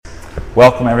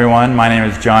Welcome everyone, my name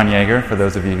is John Yeager, for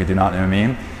those of you who do not know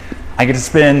me. I get to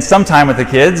spend some time with the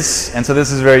kids, and so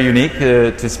this is very unique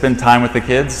to spend time with the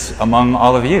kids among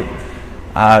all of you.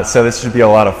 So this should be a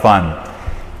lot of fun.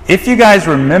 If you guys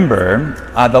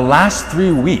remember, the last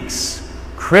 3 weeks,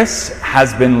 Chris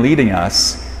has been leading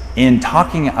us in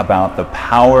talking about the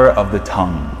power of the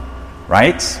tongue,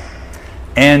 right?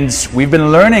 And we've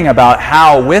been learning about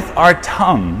how with our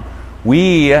tongue,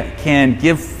 we can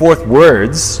give forth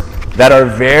words that are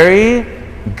very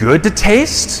good to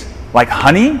taste, like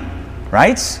honey,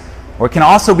 right? Or it can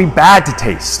also be bad to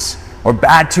taste, or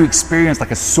bad to experience,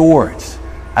 like a sword,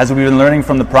 as we've been learning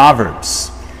from the Proverbs.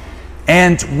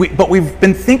 But we've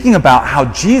been thinking about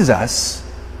how Jesus,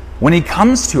 when he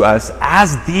comes to us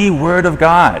as the Word of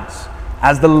God,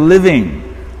 as the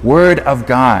living Word of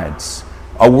God,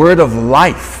 a word of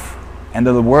life and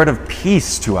the word of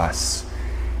peace to us,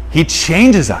 he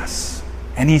changes us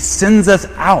and he sends us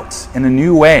out in a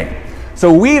new way.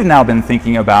 So we've now been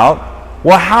thinking about,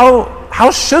 well,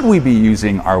 how should we be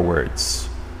using our words?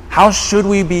 How should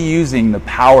we be using the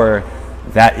power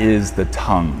that is the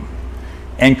tongue?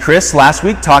 And Chris last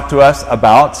week talked to us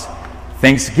about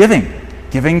Thanksgiving,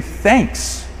 giving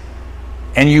thanks.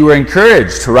 And you were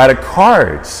encouraged to write a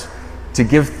card to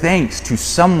give thanks to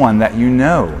someone that you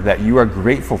know, that you are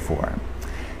grateful for.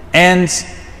 And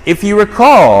if you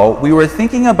recall, we were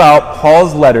thinking about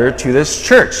Paul's letter to this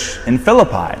church in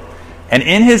Philippi. And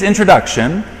in his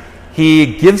introduction,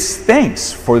 he gives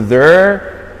thanks for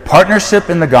their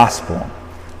partnership in the gospel,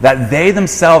 that they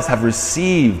themselves have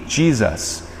received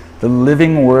Jesus, the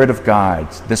living Word of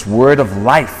God, this word of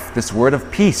life, this word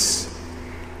of peace.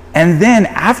 And then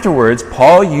afterwards,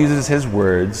 Paul uses his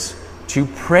words to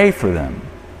pray for them.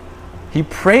 He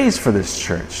prays for this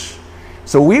church.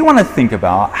 So we want to think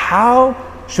about how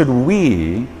should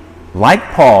we, like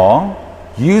Paul,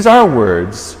 use our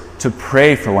words to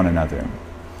pray for one another.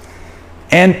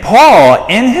 And Paul,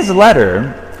 in his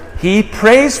letter, he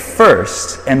prays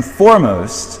first and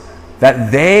foremost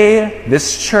that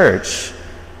this church,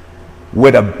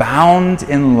 would abound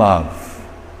in love.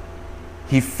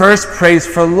 He first prays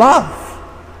for love,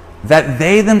 that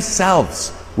they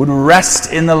themselves would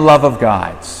rest in the love of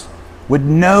God, would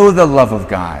know the love of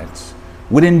God,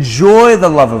 would enjoy the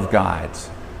love of God,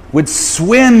 would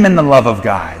swim in the love of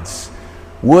God,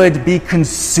 would be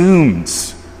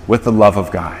consumed with the love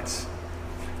of God.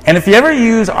 And if you ever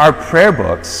use our prayer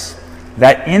books,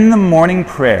 that in the morning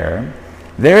prayer,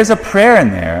 there is a prayer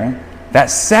in there that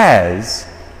says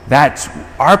that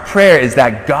our prayer is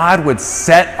that God would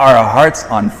set our hearts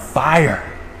on fire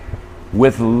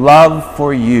with love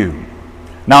for you.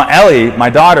 Now, Ellie, my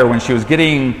daughter, when she was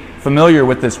getting familiar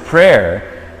with this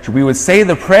prayer, we would say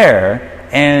the prayer,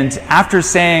 and after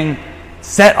saying,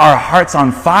 set our hearts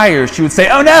on fire, she would say,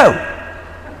 oh no!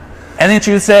 And then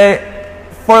she would say,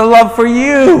 for love for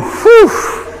you. Whew.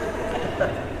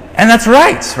 And that's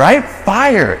right?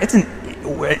 Fire. It's an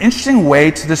interesting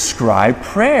way to describe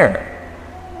prayer.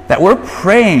 That we're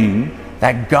praying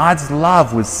that God's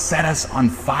love would set us on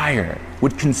fire,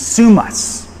 would consume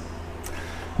us.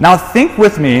 Now think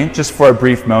with me, just for a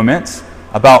brief moment,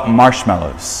 about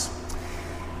marshmallows.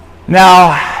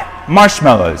 Now,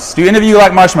 marshmallows. Do any of you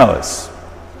like marshmallows?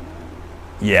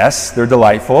 Yes, they're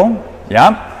delightful.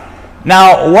 Yeah.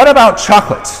 Now, what about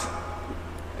chocolate?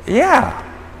 Yeah,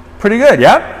 pretty good.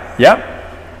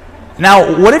 Yep.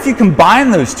 Now, what if you combine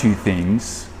those two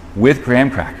things with graham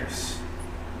crackers?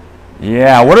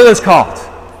 Yeah, what are those called?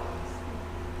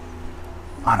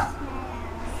 Anna.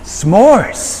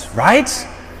 S'mores, right?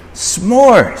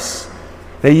 S'mores.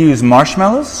 They use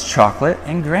marshmallows, chocolate,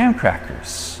 and graham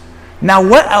crackers. Now,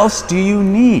 what else do you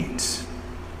need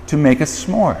to make a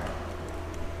s'more?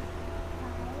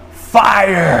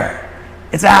 Fire.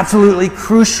 It's absolutely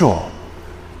crucial.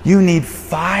 You need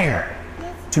fire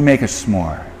to make a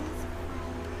s'more.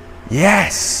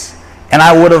 Yes. And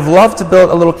I would have loved to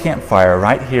build a little campfire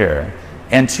right here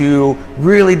and to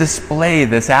really display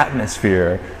this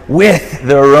atmosphere with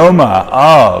the aroma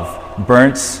of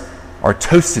burnt, or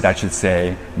toasted, I should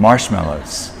say,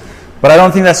 marshmallows. But I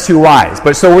don't think that's too wise.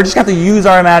 So we're just going to have to use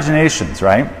our imaginations,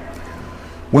 right?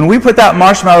 When we put that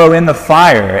marshmallow in the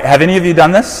fire, have any of you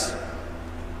done this?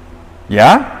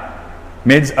 Yeah?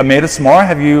 Made a s'more?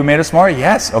 Have you made a s'more?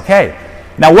 Yes. Okay.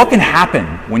 Now what can happen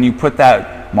when you put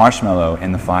that marshmallow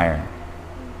in the fire?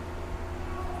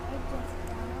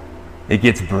 It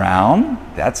gets brown.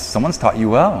 Someone's taught you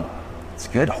well. It's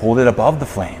good. Hold it above the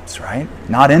flames, right?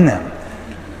 Not in them.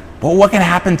 But what can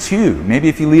happen too? Maybe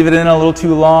if you leave it in a little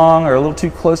too long or a little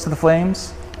too close to the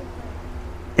flames,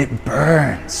 it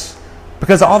burns.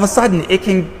 Because all of a sudden it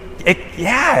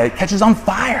catches on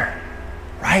fire.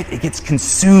 right? It gets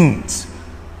consumed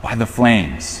by the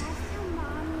flames.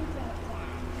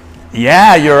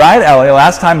 Yeah, you're right, Ellie.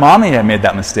 Last time Mommy had made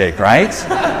that mistake, right?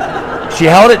 She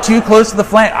held it too close to the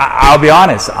flame. I'll be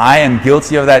honest, I am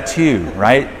guilty of that too,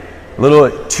 right? A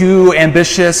little too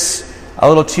ambitious, a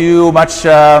little too much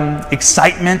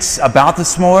excitement about the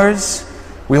s'mores.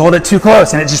 We hold it too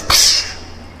close and it just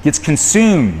gets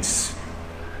consumed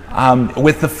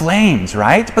with the flames,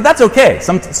 right? But that's okay.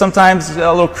 Sometimes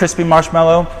a little crispy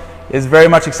marshmallow is very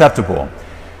much acceptable.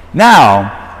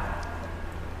 Now,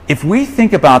 if we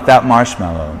think about that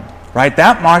marshmallow, right?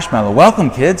 That marshmallow, welcome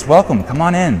kids, welcome, come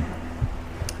on in.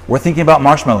 We're thinking about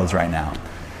marshmallows right now.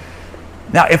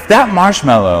 Now, if that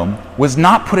marshmallow was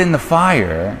not put in the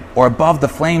fire or above the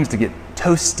flames to get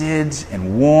toasted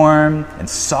and warm and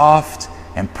soft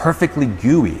and perfectly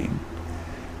gooey,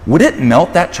 would it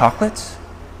melt that chocolate?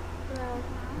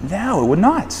 No, it would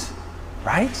not,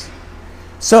 right?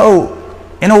 So,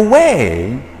 in a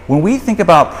way, when we think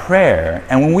about prayer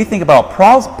and when we think about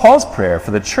Paul's prayer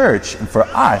for the church and for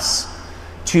us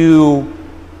to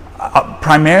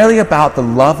primarily about the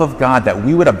love of God, that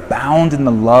we would abound in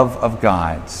the love of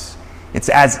God, it's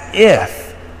as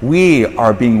if we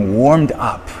are being warmed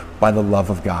up by the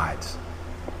love of God.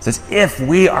 It's as if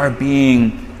we are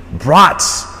being brought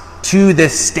to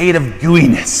this state of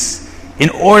gooiness in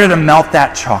order to melt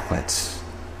that chocolate,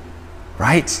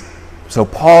 right? So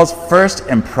Paul's first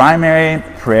and primary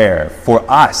prayer for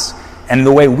us, and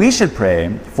the way we should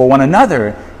pray for one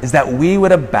another, is that we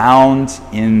would abound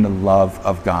in the love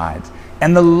of God.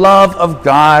 And the love of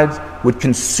God would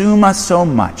consume us so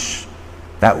much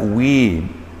that we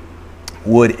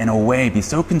would, in a way, be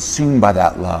so consumed by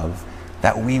that love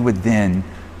that we would then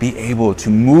be able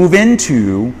to move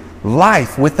into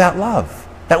life with that love.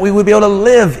 That we would be able to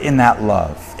live in that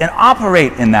love and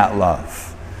operate in that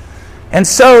love. And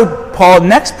so Paul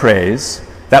next prays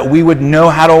that we would know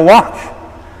how to walk.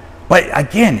 But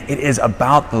again, it is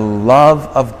about the love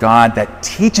of God that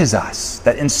teaches us,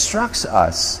 that instructs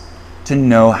us to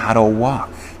know how to walk.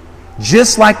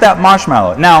 Just like that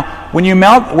marshmallow. Now, when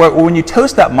you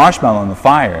toast that marshmallow in the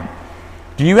fire,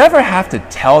 do you ever have to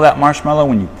tell that marshmallow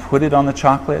when you put it on the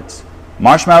chocolate,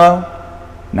 marshmallow,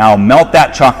 now melt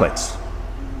that chocolate?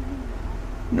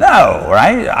 No,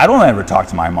 right? I don't ever talk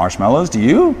to my marshmallows, do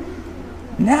you?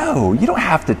 No, you don't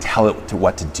have to tell it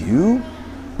what to do.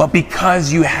 But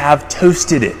because you have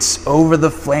toasted it over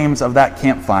the flames of that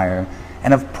campfire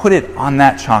and have put it on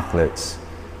that chocolate,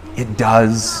 it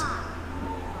does.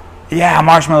 Yeah,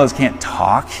 marshmallows can't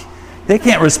talk. They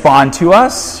can't respond to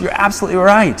us. You're absolutely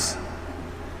right.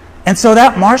 And so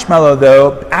that marshmallow,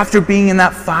 though, after being in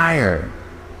that fire,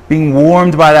 being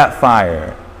warmed by that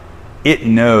fire, it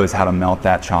knows how to melt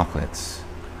that chocolate.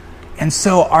 And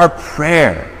so our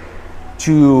prayer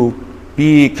to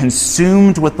be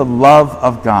consumed with the love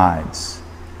of God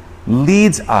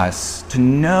leads us to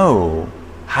know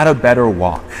how to better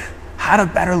walk, how to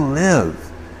better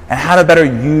live, and how to better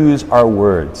use our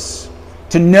words.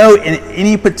 To know in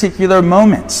any particular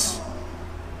moment,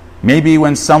 maybe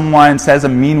when someone says a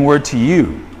mean word to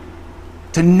you,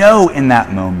 to know in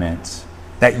that moment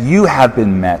that you have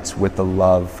been met with the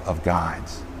love of God,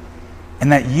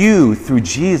 and that you, through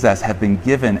Jesus, have been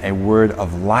given a word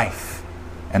of life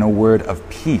and a word of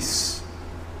peace.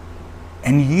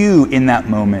 And you, in that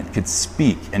moment, could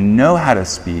speak and know how to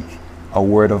speak a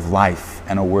word of life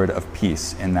and a word of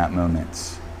peace in that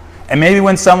moment. And maybe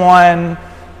when someone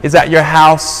is at your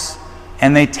house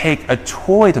and they take a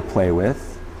toy to play with,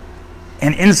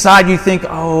 and inside you think,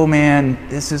 oh man,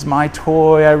 this is my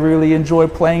toy, I really enjoy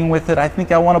playing with it, I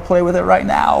think I want to play with it right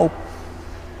now.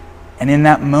 And in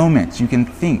that moment, you can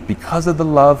think, because of the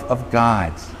love of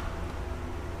God,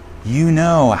 you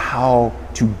know how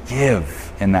to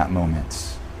give in that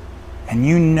moment. And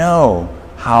you know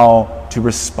how to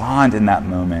respond in that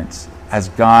moment as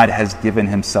God has given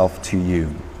himself to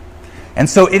you. And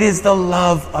so it is the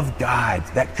love of God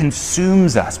that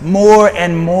consumes us more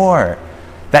and more,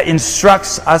 that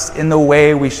instructs us in the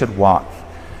way we should walk.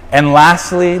 And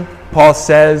lastly, Paul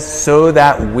says, so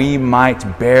that we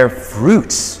might bear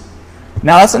fruits.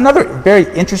 Now, that's another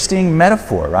very interesting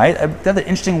metaphor, right? Another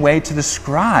interesting way to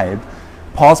describe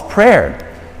Paul's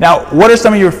prayer. Now, what are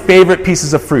some of your favorite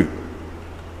pieces of fruit?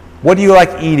 What do you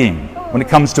like eating when it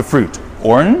comes to fruit?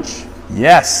 Orange?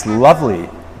 Yes, lovely.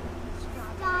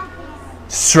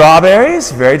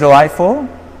 Strawberries, very delightful.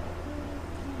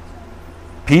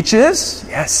 Peaches?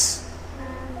 Yes.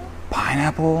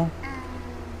 Pineapple?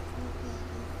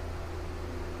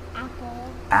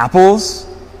 Apples?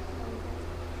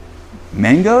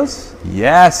 Mangoes?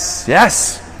 Yes,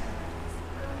 yes.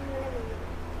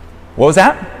 What was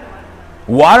that?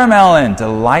 Watermelon,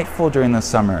 delightful during the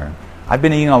summer. I've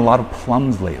been eating a lot of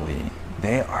plums lately.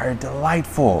 They are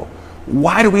delightful.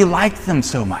 Why do we like them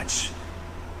so much?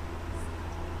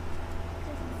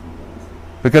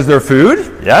 Because they're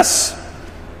food? Yes.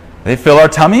 They fill our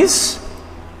tummies.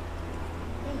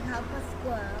 They help us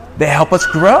grow. They help us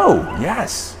grow.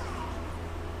 Yes.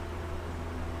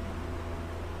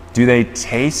 Do they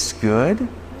taste good?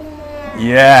 Yeah.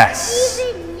 Yes.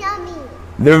 Even yummy.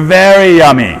 They're very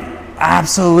yummy.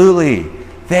 Absolutely.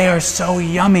 They are so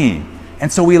yummy.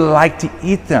 And so we like to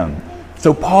eat them.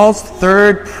 So Paul's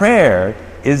third prayer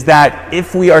is that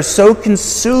if we are so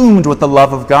consumed with the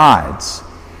love of God,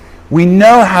 we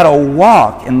know how to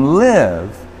walk and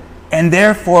live, and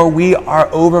therefore we are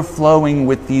overflowing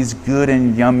with these good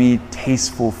and yummy,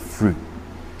 tasteful fruit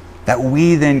that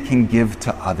we then can give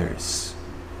to others.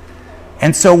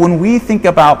 And so when we think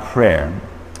about prayer,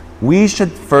 we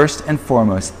should first and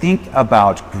foremost think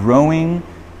about growing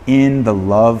in the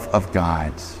love of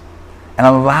God and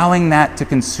allowing that to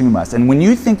consume us. And when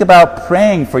you think about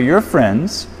praying for your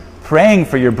friends, praying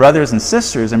for your brothers and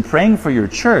sisters, and praying for your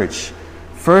church,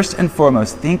 first and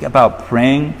foremost, think about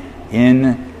praying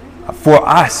for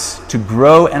us to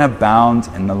grow and abound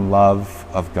in the love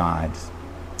of God.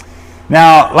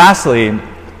 Now, lastly,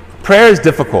 prayer is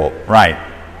difficult, right?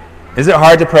 Is it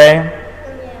hard to pray?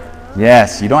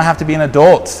 Yes, you don't have to be an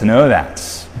adult to know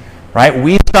that, right?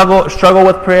 We struggle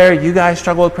with prayer. You guys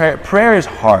struggle with prayer. Prayer is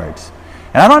hard.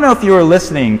 And I don't know if you were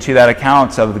listening to that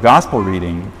account of the gospel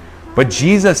reading, but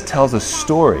Jesus tells a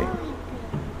story.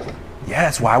 Yeah,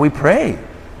 that's why we pray.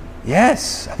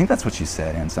 Yes, I think that's what you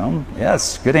said, Anselm.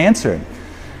 Yes, good answer.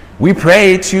 We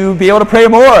pray to be able to pray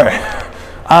more.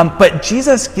 But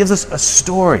Jesus gives us a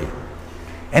story.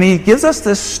 And he gives us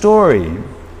this story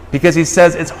because he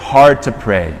says it's hard to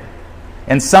pray.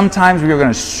 And sometimes we are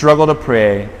going to struggle to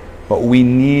pray, but we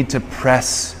need to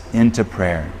press into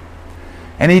prayer.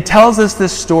 And he tells us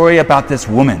this story about this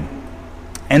woman.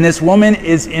 And this woman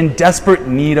is in desperate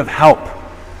need of help.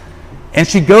 And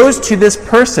she goes to this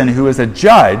person who is a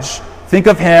judge. Think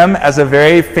of him as a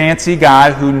very fancy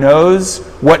guy who knows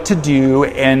what to do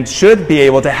and should be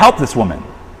able to help this woman.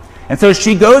 And so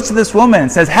she goes to this woman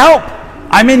and says, "Help!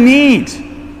 I'm in need."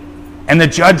 And the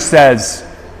judge says,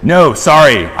 "No,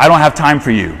 sorry, I don't have time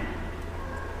for you."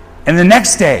 And the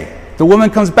next day, the woman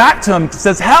comes back to him and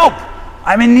says, "Help!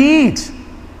 I'm in need."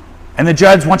 And the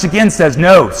judge once again says,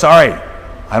 "No, sorry,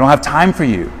 I don't have time for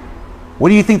you." What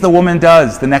do you think the woman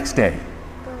does the next day?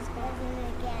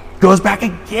 Goes back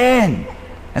again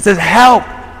and says, "Help!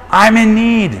 I'm in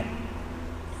need."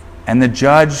 And the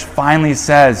judge finally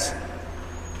says,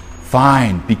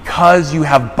 "Fine, because you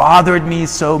have bothered me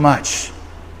so much,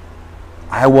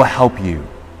 I will help you."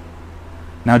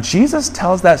 Now, Jesus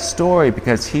tells that story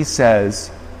because he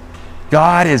says,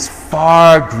 God is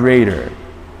far greater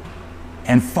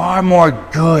and far more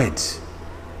good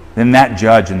than that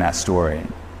judge in that story.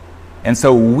 And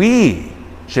so we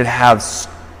should have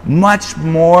much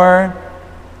more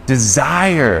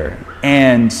desire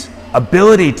and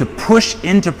ability to push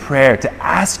into prayer, to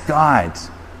ask God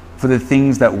for the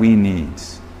things that we need.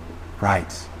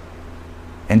 Right.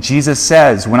 And Jesus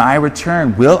says, when I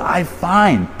return, will I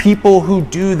find people who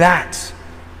do that?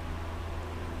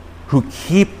 Who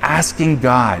keep asking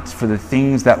God for the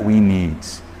things that we need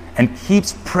and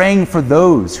keeps praying for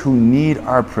those who need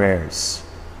our prayers.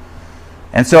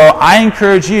 And so I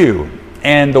encourage you,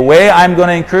 and the way I'm going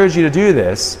to encourage you to do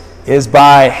this is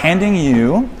by handing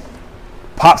you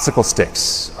popsicle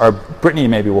sticks. Or Brittany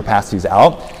maybe will pass these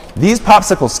out. These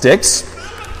popsicle sticks,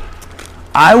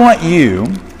 I want you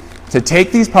to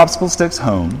take these popsicle sticks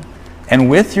home and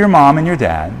with your mom and your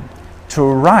dad to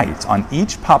write on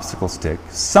each popsicle stick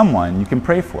someone you can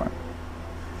pray for.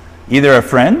 Either a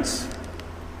friend,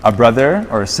 a brother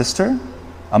or a sister,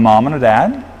 a mom and a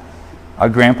dad, a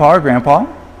grandpa or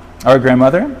a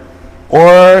grandmother,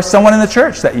 or someone in the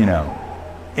church that you know.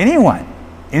 Anyone,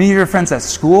 any of your friends at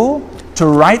school, to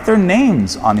write their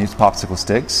names on these popsicle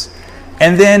sticks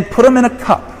and then put them in a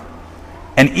cup.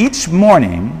 And each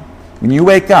morning, when you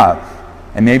wake up,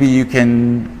 and maybe you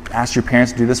can ask your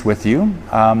parents to do this with you,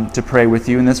 to pray with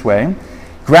you in this way,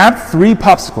 grab 3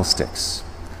 popsicle sticks.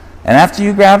 And after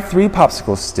you grab 3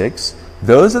 popsicle sticks,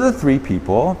 those are the 3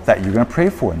 people that you're going to pray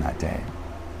for in that day.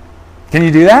 Can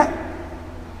you do that?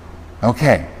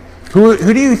 Okay. Who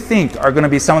do you think are going to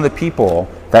be some of the people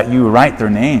that you write their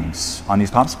names on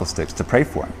these popsicle sticks to pray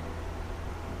for?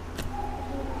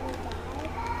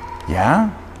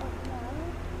 Yeah?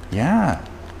 Yeah.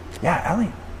 Yeah,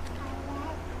 Ellie.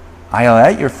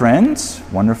 Ayalette, your friend.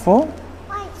 Wonderful.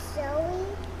 Why, Zoe?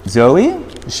 Zoe?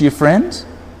 Is she a friend?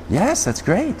 Yes, that's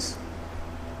great.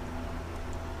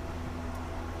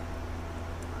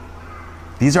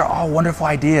 These are all wonderful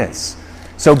ideas.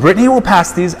 So Brittany will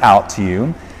pass these out to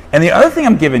you. And the other thing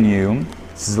I'm giving you,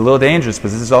 this is a little dangerous, but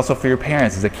this is also for your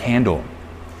parents, is a candle.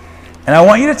 And I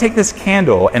want you to take this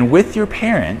candle and with your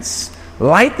parents,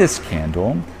 light this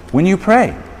candle when you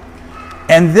pray.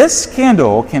 And this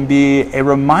candle can be a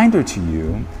reminder to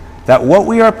you that what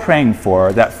we are praying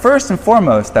for, that first and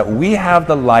foremost, that we have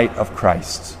the light of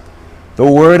Christ, the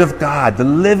Word of God, the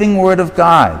living Word of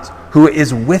God, who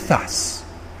is with us.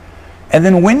 And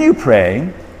then when you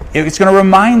pray, it's going to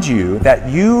remind you that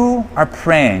you are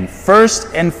praying first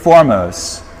and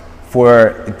foremost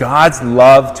for God's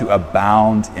love to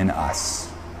abound in us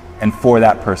and for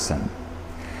that person.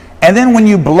 And then when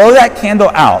you blow that candle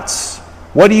out,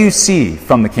 what do you see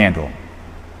from the candle?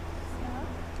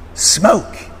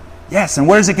 Smoke. Yes, and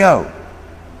where does it go?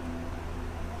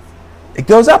 It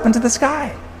goes up into the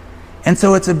sky. And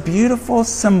so it's a beautiful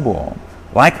symbol,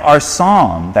 like our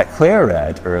psalm that Claire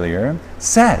read earlier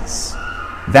says,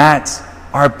 that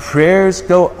our prayers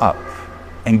go up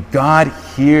and God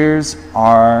hears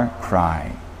our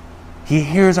cry. He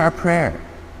hears our prayer.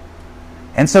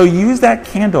 And so use that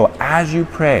candle as you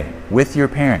pray with your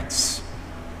parents.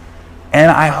 And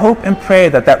I hope and pray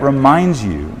that that reminds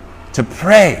you to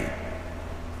pray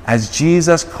as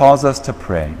Jesus calls us to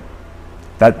pray,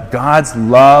 that God's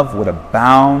love would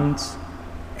abound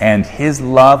and His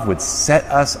love would set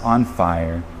us on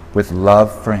fire with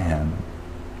love for Him.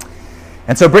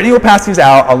 And so Brittany will pass these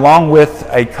out along with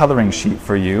a coloring sheet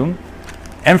for you.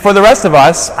 And for the rest of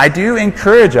us, I do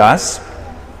encourage us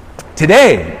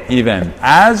today, even,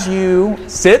 as you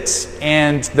sit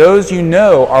and those you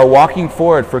know are walking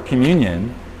forward for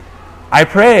communion, I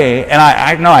pray, and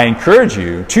I encourage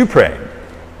you to pray.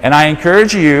 And I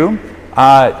encourage you,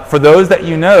 for those that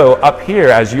you know up here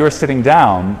as you're sitting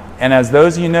down, and as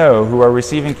those you know who are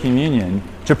receiving communion,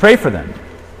 to pray for them.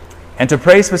 And to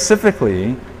pray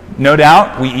specifically, no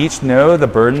doubt we each know the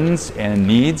burdens and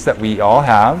needs that we all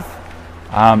have,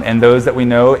 and those that we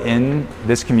know in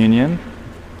this communion.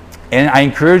 And I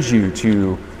encourage you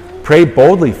to pray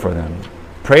boldly for them.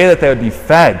 Pray that they would be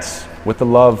fed with the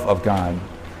love of God.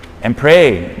 And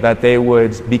pray that they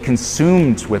would be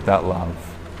consumed with that love.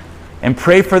 And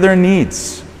pray for their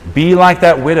needs. Be like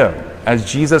that widow,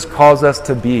 as Jesus calls us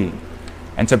to be.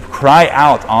 And to cry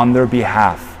out on their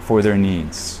behalf for their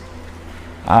needs.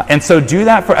 And so do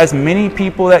that for as many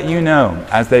people that you know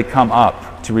as they come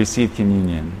up to receive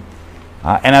communion.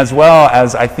 And as well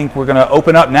as I think we're going to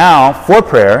open up now for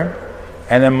prayer.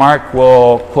 And then Mark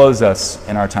will close us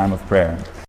in our time of prayer.